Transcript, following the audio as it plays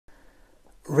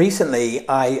Recently,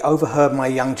 I overheard my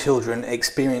young children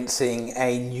experiencing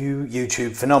a new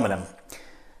YouTube phenomenon: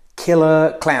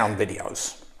 killer clown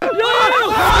videos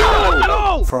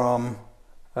from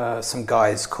some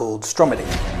guys called Stromedy.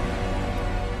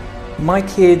 My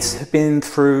kids have been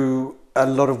through a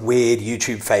lot of weird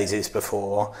YouTube phases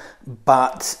before,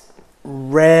 but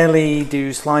rarely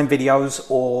do slime videos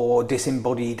or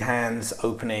disembodied hands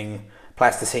opening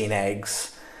plasticine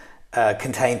eggs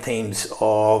contain themes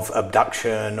of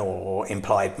abduction or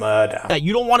implied murder.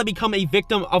 You don't want to become a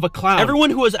victim of a clown. Everyone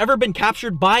who has ever been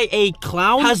captured by a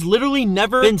clown has literally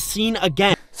never been seen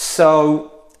again.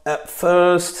 So at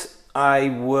first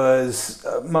I was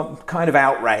kind of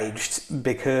outraged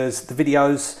because the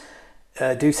videos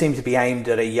do seem to be aimed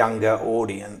at a younger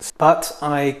audience. But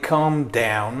I calmed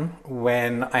down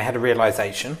when I had a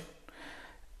realization.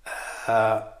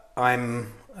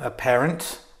 I'm a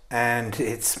parent, and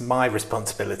it's my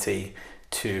responsibility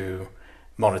to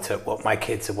monitor what my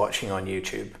kids are watching on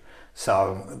YouTube.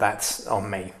 So that's on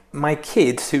me. My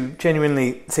kids, who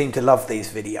genuinely seem to love these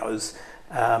videos,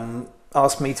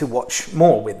 asked me to watch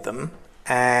more with them,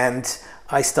 and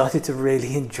I started to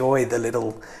really enjoy the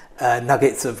little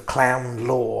nuggets of clown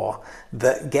lore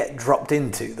that get dropped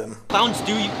into them. Clowns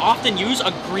do often use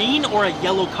a green or a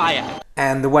yellow kayak.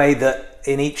 And the way that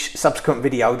in each subsequent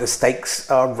video the stakes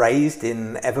are raised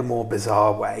in ever more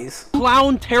bizarre ways.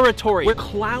 Clown territory, where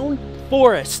clown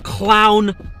forest,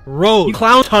 clown road,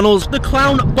 clown tunnels, the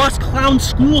clown bus, clown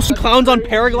schools, clowns on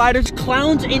paragliders,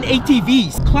 clowns in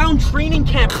ATVs, clown training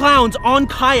camp, clowns on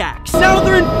kayaks. Now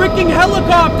they're in freaking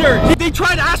helicopters. They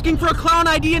tried asking for a clown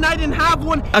ID and I didn't have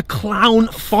one. A clown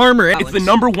farmer. It's the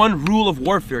 #1 rule of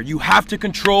warfare. You have to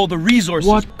control the resources.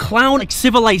 What clown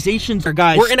civilizations are,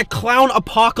 guys? We're in a clown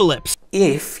apocalypse.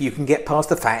 If you can get past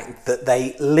the fact that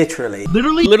they literally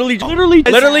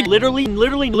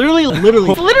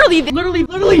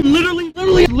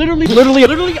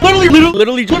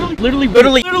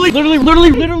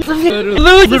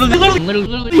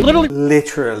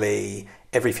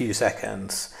every few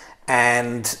seconds,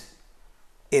 and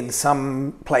in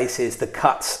some places the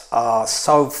cuts are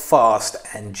so fast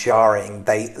and jarring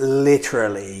they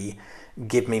literally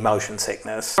give me motion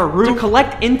sickness. To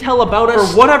collect intel about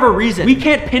us for whatever reason. We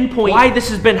can't pinpoint why this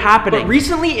has been happening. But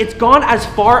recently it's gone as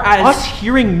far as us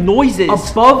hearing noises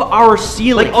above our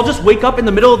ceiling. Like I'll just wake up in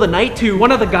the middle of the night to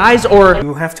one of the guys, or...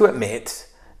 You have to admit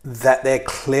that they're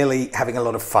clearly having a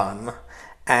lot of fun,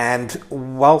 and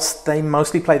whilst they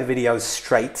mostly play the videos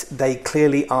straight, they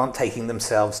clearly aren't taking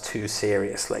themselves too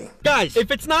seriously. Guys, if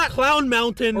it's not Clown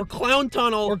Mountain, or Clown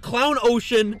Tunnel, or Clown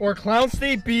Ocean, or Clown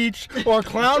State Beach, or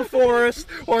Clown Forest,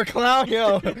 or Clown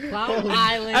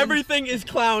Island, everything is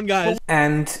clown, guys.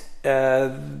 And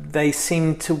they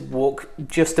seem to walk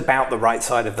just about the right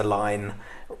side of the line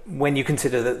when you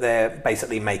consider that they're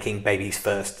basically making baby's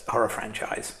first horror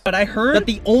franchise. But I heard that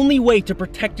the only way to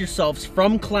protect yourselves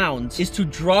from clowns is to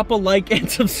drop a like and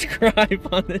subscribe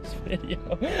on this video.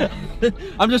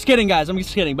 I'm just kidding, guys. I'm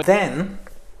just kidding. But then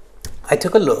I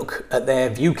took a look at their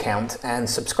view count and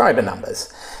subscriber numbers.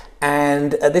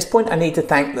 And at this point, I need to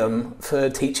thank them for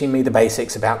teaching me the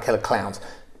basics about killer clowns,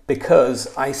 because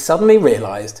I suddenly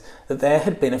realized that there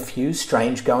had been a few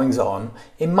strange goings on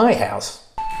in my house.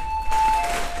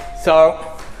 So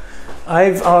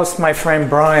I've asked my friend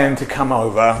Brian to come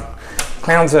over.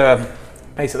 Clowns are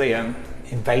basically an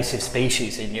invasive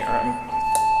species in Europe.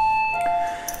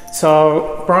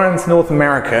 So Brian's North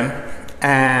American,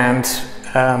 and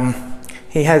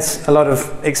he has a lot of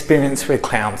experience with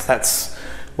clowns. That's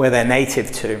where they're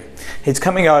native to. He's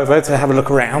coming over to have a look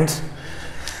around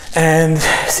and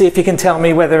see if he can tell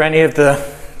me whether any of the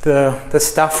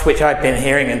stuff which I've been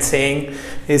hearing and seeing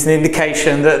is an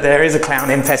indication that there is a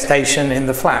clown infestation in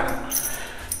the flat.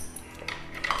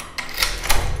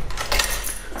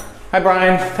 Hi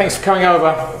Brian, thanks for coming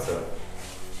over. What's up?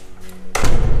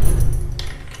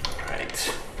 Right.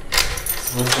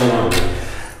 What's going on?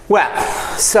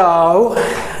 Well, so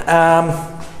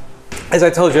as I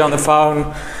told you on the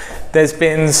phone, there's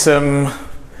been some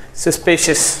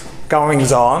suspicious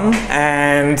goings on,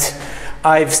 and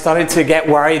I've started to get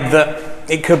worried that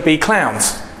it could be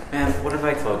clowns. Man, what have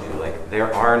I told you? Like,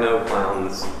 there are no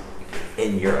clowns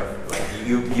in Europe. Like,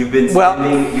 you've been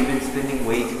spending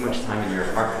way too much time in your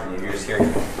apartment, and you're just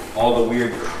hearing all the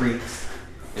weird creaks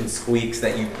and squeaks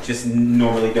that you just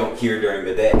normally don't hear during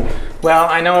the day. Well,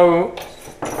 I know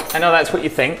that's what you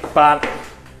think, but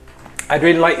I'd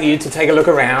really like you to take a look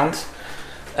around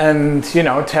and, you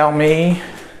know, tell me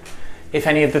if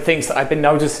any of the things that I've been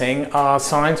noticing are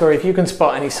signs, or if you can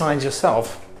spot any signs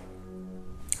yourself.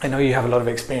 I know you have a lot of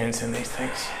experience in these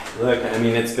things. Look, I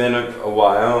mean, it's been a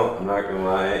while. I'm not gonna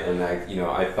lie, and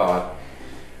I thought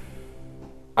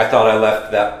I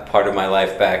left that part of my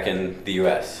life back in the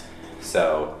U.S.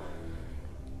 So,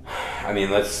 I mean,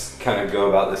 let's kind of go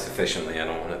about this efficiently. I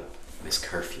don't want to miss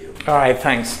curfew. All right,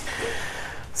 thanks.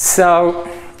 So,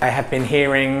 I have been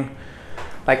hearing,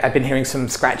 I've been hearing some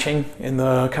scratching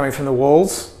coming from the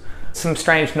walls, some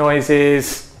strange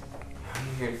noises.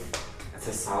 It's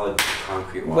a solid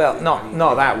concrete wall. Well,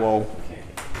 not that wall. Okay.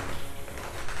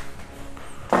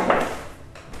 Oh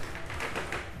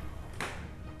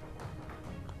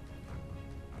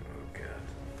God.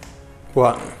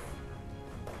 What?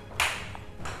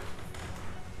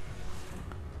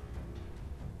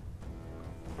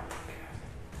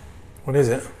 What is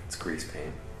it? It's grease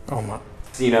paint. Oh my.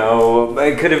 You know,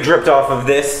 it could have dripped off of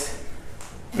this.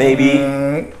 Maybe.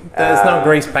 There's no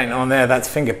grease paint on there, that's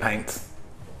finger paint.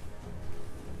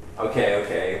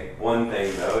 Okay. One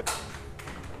thing though. Let's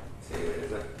see, what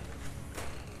is it?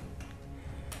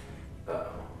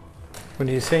 Uh-oh. What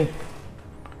do you see?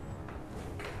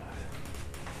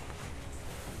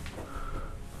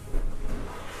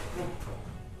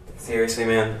 Seriously,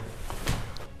 man?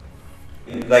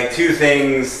 Like, two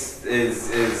things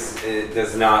it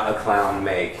does not a clown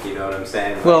make, you know what I'm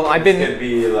saying? Like, Well,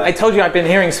 I told you I've been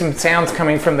hearing some sounds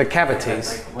coming from the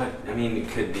cavities. Like what? I mean, it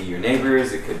could be your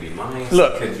neighbors, it could be mice,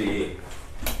 Look. It could be...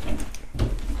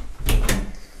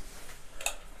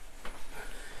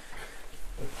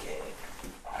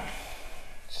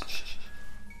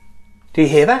 Do you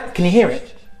hear that? Can you hear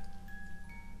it?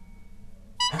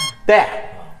 There.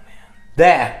 Oh, man.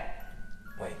 There.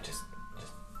 Wait, just...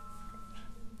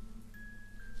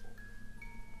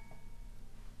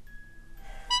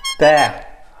 There.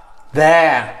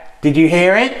 There. Did you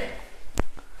hear it?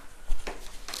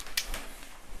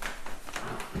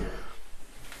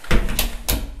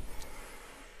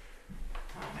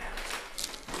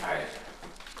 Alright.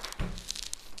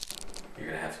 You're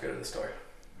gonna have to go to the store.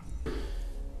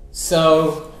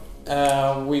 So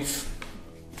we've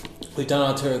done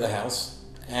our tour of the house,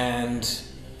 and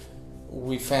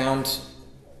we found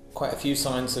quite a few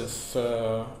signs of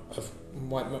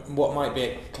what might be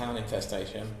a clown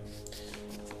infestation.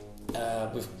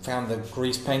 We've found the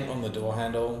grease paint on the door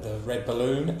handle, the red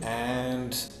balloon,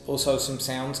 and also some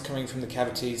sounds coming from the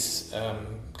cavities.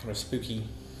 Kind of spooky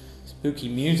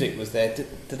music was there.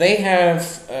 Do they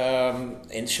have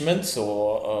instruments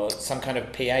or some kind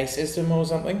of PA system or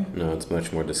something? No, it's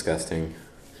much more disgusting.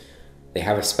 They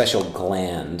have a special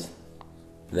gland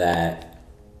that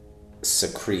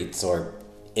secretes or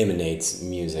emanates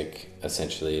music,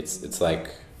 essentially. It's like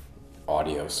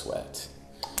audio sweat.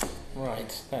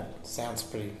 Right, that sounds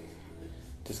pretty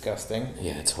disgusting.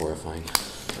 Yeah, it's horrifying.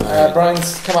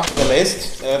 Brian's come up with a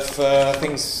list of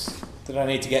things that I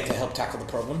need to get to help tackle the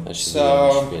problem. That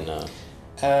should be enough.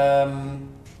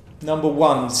 Number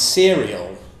one,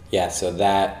 cereal. Yeah, so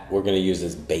that we're gonna use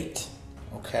as bait.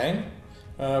 Okay.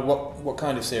 What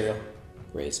kind of cereal?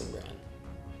 Raisin bran.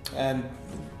 And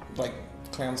like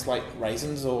clowns like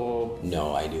raisins or?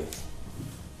 No, I do.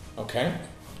 Okay.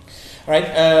 All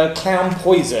right. Clown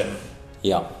poison.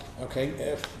 Yeah.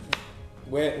 Okay.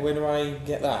 Where do I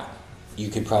get that? You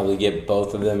could probably get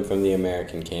both of them from the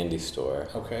American Candy Store.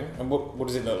 Okay. And what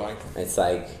does it look like? It's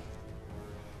like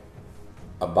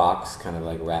a box, kind of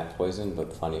like rat poison,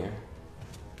 but funnier.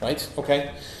 Right.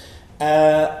 Okay.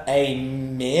 A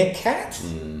meerkat.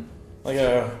 Like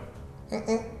a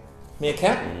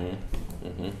meerkat.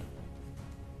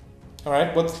 All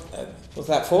right. What's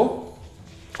that for?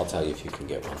 I'll tell you if you can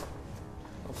get one.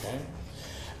 Okay.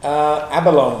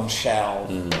 Abalone shell.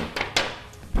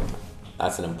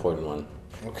 That's an important one.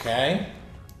 Okay.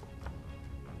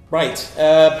 Right.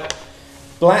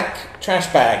 Black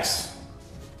trash bags.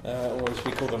 Or as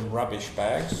we call them, rubbish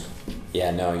bags. Yeah,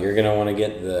 no, you're gonna want to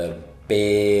get the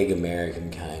big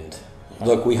American kind.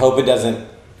 Look, we hope it doesn't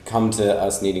come to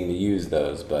us needing to use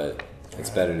those, but it's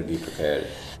better to be prepared.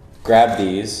 Grab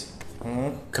these,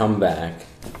 come back,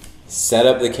 set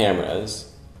up the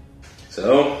cameras.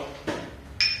 So,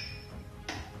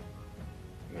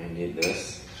 I need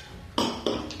this.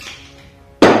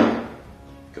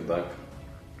 Good luck.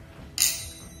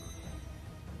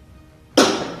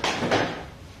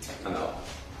 No.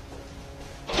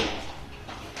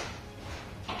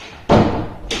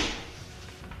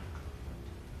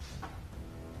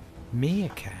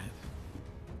 Meerkat.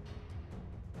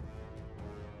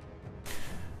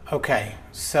 Okay,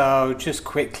 so just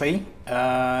quickly,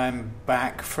 I'm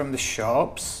back from the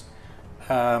shops.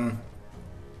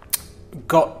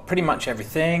 Got pretty much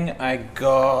everything. I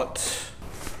got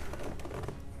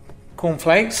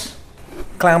cornflakes,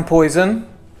 clown poison,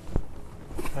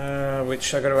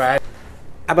 which I got to add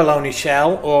abalone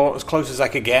shell, or as close as I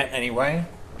could get anyway.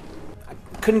 I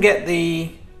couldn't get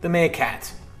the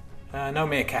meerkat, no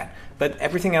meerkat, but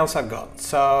everything else I've got.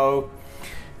 So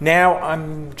now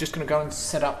I'm just going to go and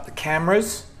set up the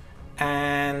cameras,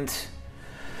 and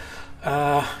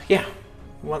yeah,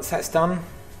 once that's done,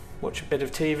 watch a bit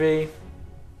of TV,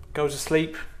 go to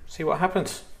sleep, see what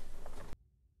happens.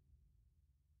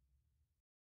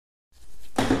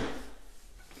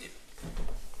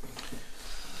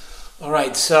 All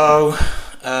right, so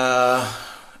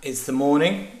it's the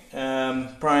morning.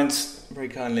 Brian's very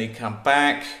kindly come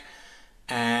back,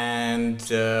 and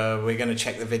we're going to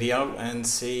check the video and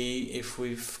see if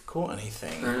we've caught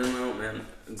anything. I don't know, man.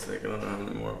 It's like I don't know how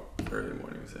many more early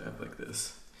mornings I have like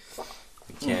this.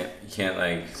 You can't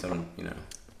like some, you know.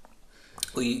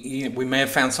 We may have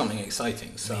found something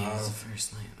exciting. So it was the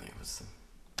first night. Like, what's the...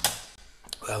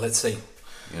 Well, let's see.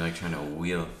 You're like trying to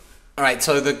wheel. All right,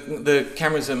 so the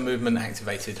cameras are movement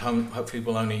activated. Hopefully,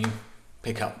 we'll only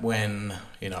pick up when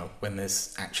when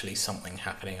there's actually something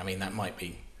happening. I mean, that might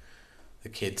be the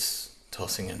kids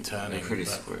tossing and turning. They're pretty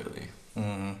squirrely.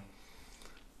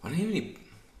 Why don't you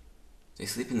they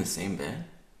sleep in the same bed?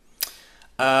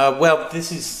 Well,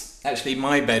 this is actually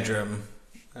my bedroom.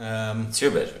 It's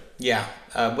your bedroom. Yeah.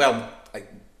 Well,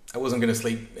 I wasn't going to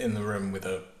sleep in the room with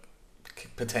a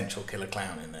potential killer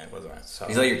clown in there, was I? So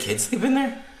you let your kids sleep in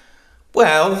there?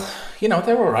 Well,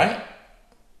 they're all right.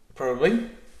 Probably.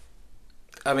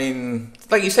 I mean,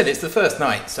 like you said, it's the first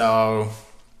night, so...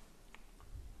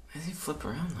 Why does he flip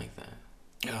around like that?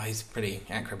 Oh, he's pretty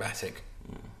acrobatic.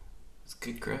 It's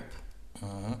good grip.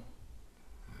 There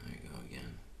you go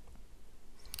again.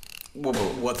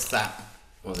 What's that?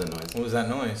 What was that noise? What was that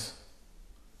noise?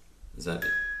 Is that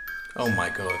it? Oh my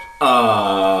god.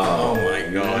 Oh my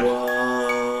god.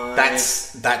 What?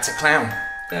 That's a clown.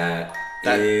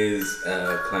 That is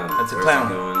a clown. That's a Where's clown.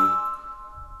 He going?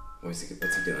 What's he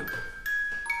doing?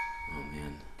 Oh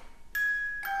man.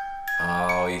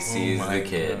 Oh, he sees the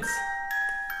kids.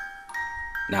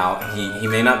 Now, he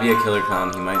may not be a killer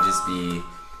clown, he might just be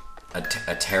a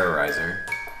terrorizer,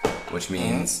 which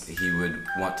means he would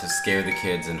want to scare the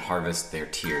kids and harvest their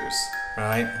tears.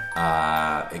 Right.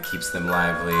 It keeps them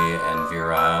lively and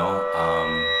virile. Oh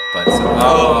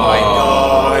my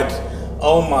god.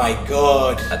 Oh my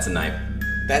god. That's a knife.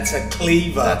 That's a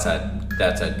cleaver. That's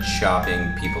a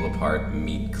chopping people apart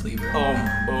meat cleaver. Oh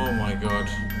my god.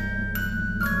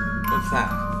 What's that?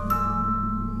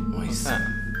 What's that?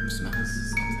 Smells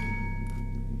something.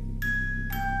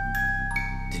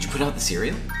 Did you put out the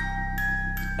cereal?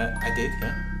 I did,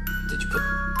 yeah. Did you put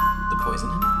the poison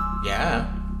in it? Yeah.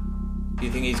 Do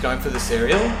you think he's going for the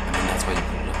cereal? I mean, that's why you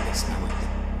put it up. They smell it.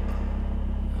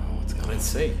 Oh, what's going on? Let's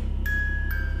see.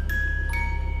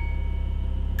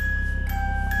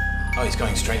 Oh, he's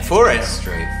going straight for it.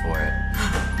 Straight for it.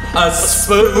 A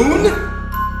spoon?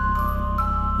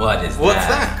 What is What's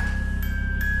that?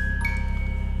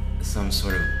 Some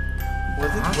sort of... What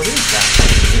is that?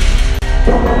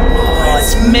 Oh,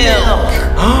 it's milk!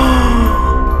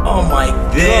 Oh my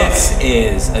god. This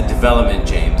is a development,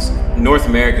 James. North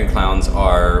American clowns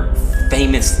are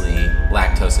famously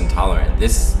lactose intolerant.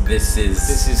 This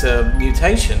is a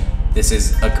mutation. This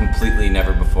is a completely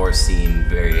never before seen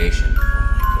variation.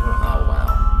 Oh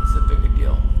wow, this is a bigger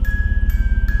deal.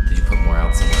 Did you put more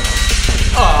out somewhere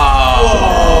else? Oh!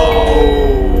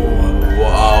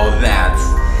 Whoa, that's...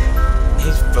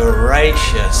 He's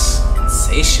voracious.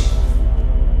 Insatiable.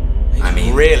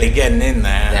 He's really getting in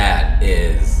there. That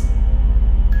is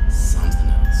something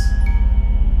else.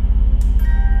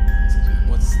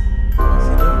 What's he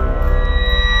doing?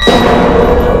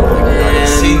 I've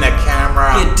seen the camera.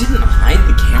 It didn't hide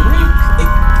the camera? The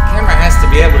camera has to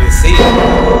be able to see it.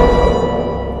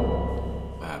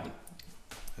 What happened?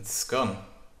 It's gone.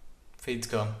 Feed's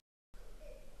gone.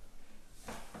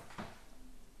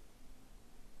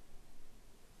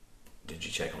 Did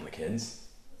you check on the kids?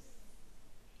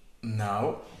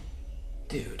 No.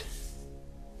 Dude.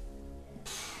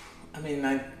 I mean,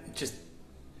 I just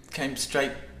came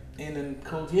straight in and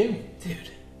called you. Dude.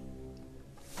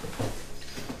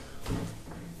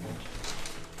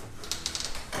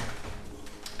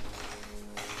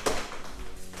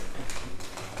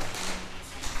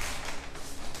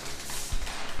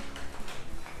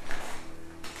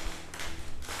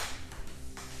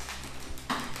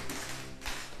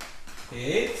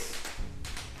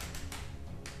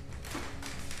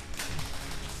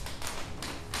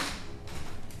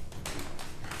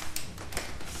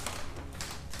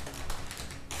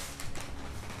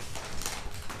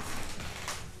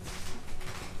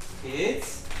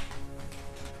 It's...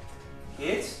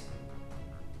 It's...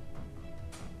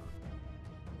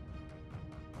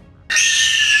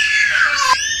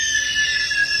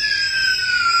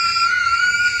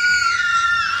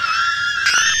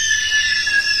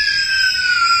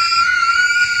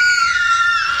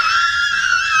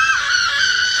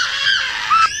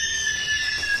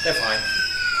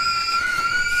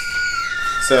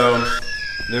 So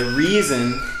the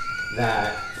reason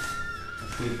that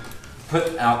we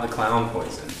put out the clown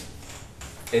poison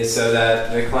is so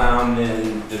that the clown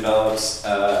then develops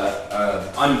an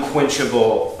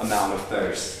unquenchable amount of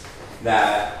thirst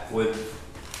that would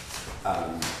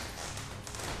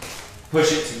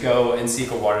push it to go and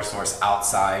seek a water source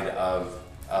outside of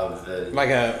the Like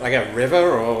a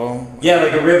river, or yeah,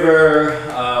 like a river,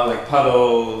 like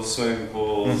puddles, swimming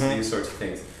pools, these sorts of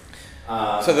things.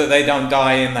 so that they don't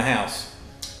die in the house.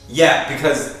 Yeah,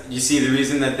 because you see, the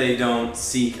reason that they don't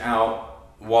seek out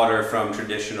water from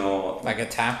traditional, Like a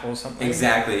tap or something.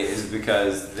 exactly, is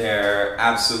because they're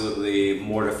absolutely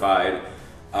mortified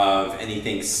of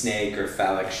anything snake or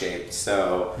phallic shaped.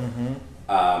 So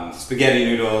spaghetti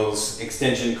noodles,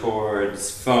 extension cords,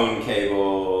 phone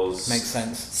cables, Makes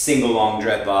sense. single long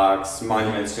dreadlocks,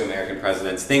 monuments to American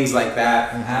presidents, things like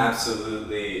that,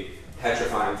 absolutely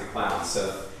petrifying to clowns.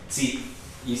 So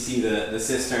you see the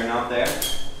cistern out there,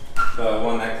 the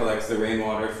one that collects the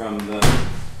rainwater from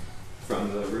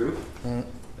the roof.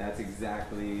 That's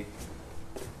exactly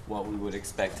what we would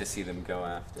expect to see them go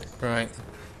after. Right.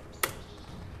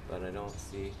 But I don't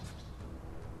see.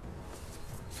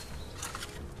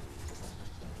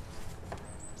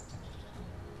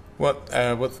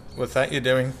 What's that you're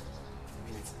doing? I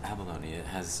mean, it's abalone. It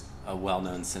has a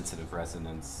well-known sensitive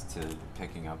resonance to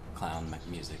picking up clown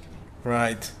music. I mean,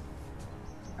 Right.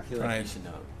 I feel like Right. you should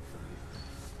know.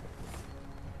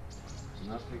 I'm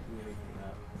not picking anything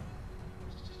up.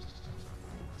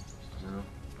 No.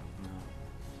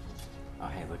 Oh,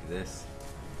 hey, look at this.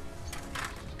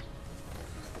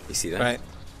 You see that? Right.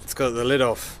 It's got the lid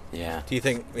off. Yeah. Do you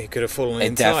think he could have fallen It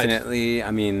inside? definitely,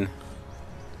 I mean,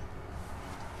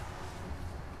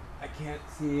 I can't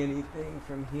see anything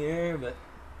from here, but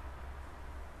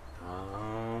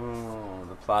oh,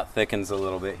 the plot thickens a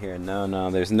little bit here.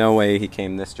 No, there's no way he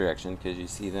came this direction, because you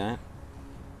see that?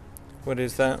 What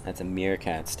is that? That's a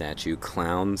meerkat statue.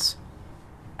 Clowns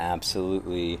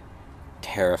absolutely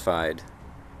terrified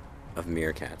of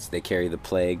meerkats. They carry the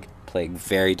plague,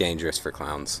 very dangerous for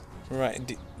clowns.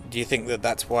 Right. Do you think that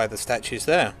that's why the statue's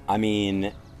there? I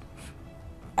mean,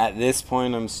 at this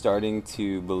point, I'm starting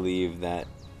to believe that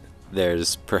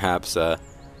there's perhaps an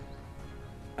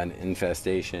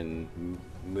infestation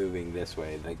moving this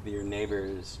way. Like, your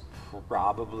neighbors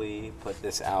probably put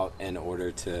this out in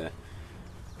order to,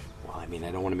 well, I mean,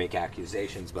 I don't want to make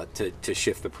accusations, but to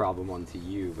shift the problem onto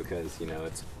you, because, you know,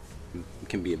 it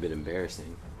can be a bit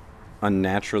embarrassing.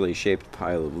 Unnaturally shaped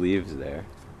pile of leaves there.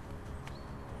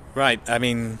 Right. I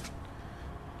mean,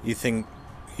 you think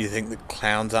the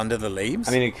clown's under the leaves?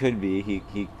 I mean, it could be.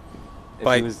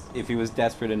 If he was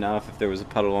desperate enough, if there was a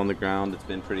puddle on the ground, it's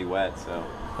been pretty wet, so.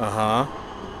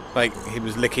 Like he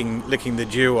was licking the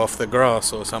dew off the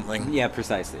grass or something. Yeah,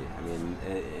 precisely. I mean,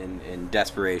 in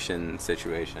desperation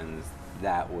situations,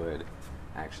 that would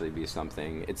actually be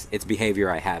something. It's behavior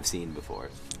I have seen before.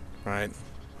 Right.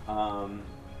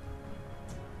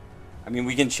 I mean,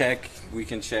 we can check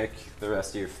the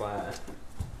rest of your flat.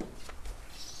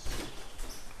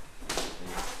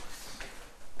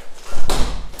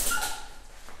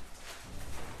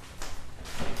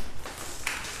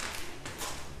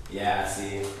 Yeah,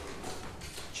 see,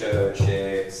 chode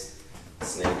shapes,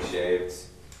 snake shapes,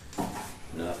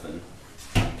 nothing.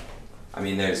 I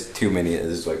mean, there's too many.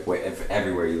 There's like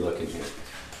everywhere you look in here.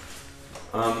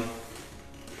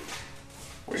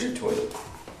 Where's your toilet?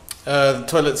 The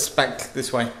toilet's back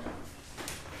this way.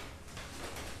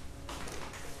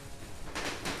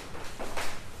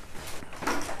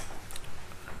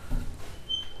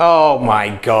 Oh my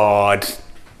god.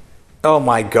 Oh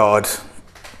my god.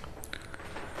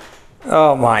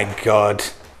 Oh my god.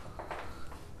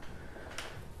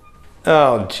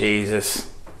 Oh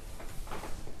Jesus.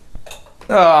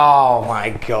 Oh my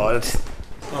god.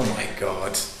 Oh my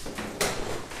god.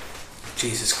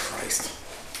 Jesus Christ.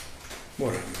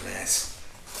 What a mess.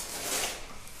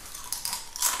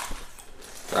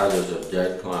 That is a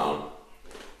dead clown.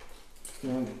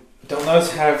 Don't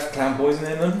those have clown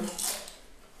poison in them?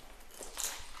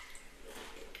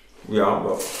 Yeah,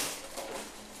 but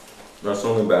that's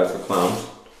only bad for clowns.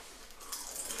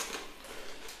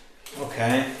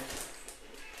 Okay.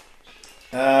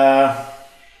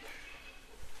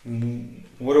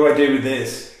 What do I do with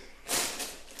this?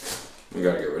 We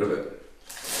gotta get rid of it.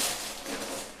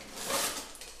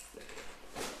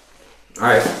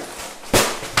 Alright.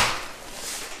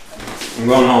 I'm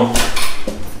going home.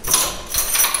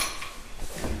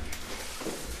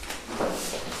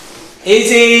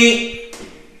 Izzy!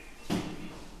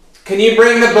 Can you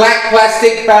bring the black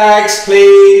plastic bags,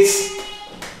 please?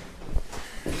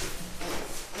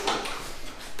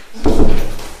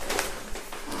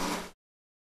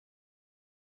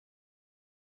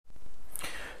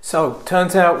 So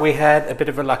turns out we had a bit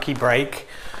of a lucky break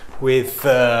with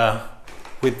the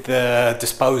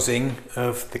disposing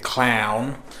of the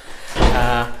clown.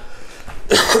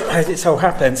 As it so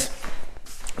happens,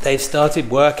 they've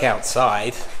started work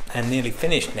outside and nearly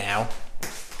finished now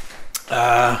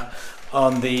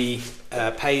on the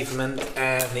pavement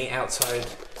and the outside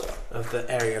of the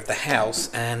area of the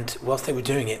house. And whilst they were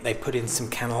doing it, they put in some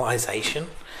canalisation,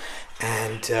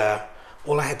 and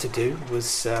all I had to do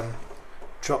was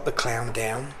drop the clown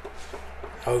down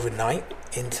overnight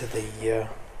into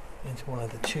one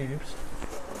of the tubes,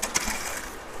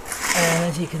 and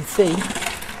as you can see,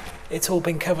 it's all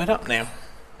been covered up now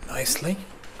nicely.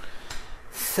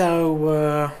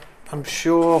 So I'm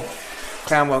sure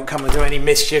clown won't come and do any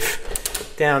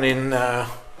mischief down in the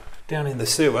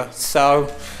sewer.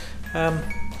 So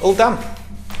all done.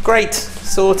 Great,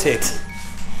 sorted.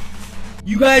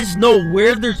 You guys know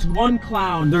where there's one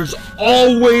clown, there's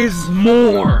always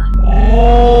more.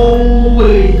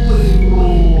 Always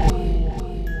more.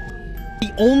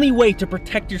 The only way to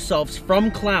protect yourselves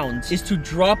from clowns is to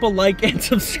drop a like and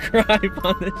subscribe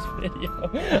on this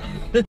video.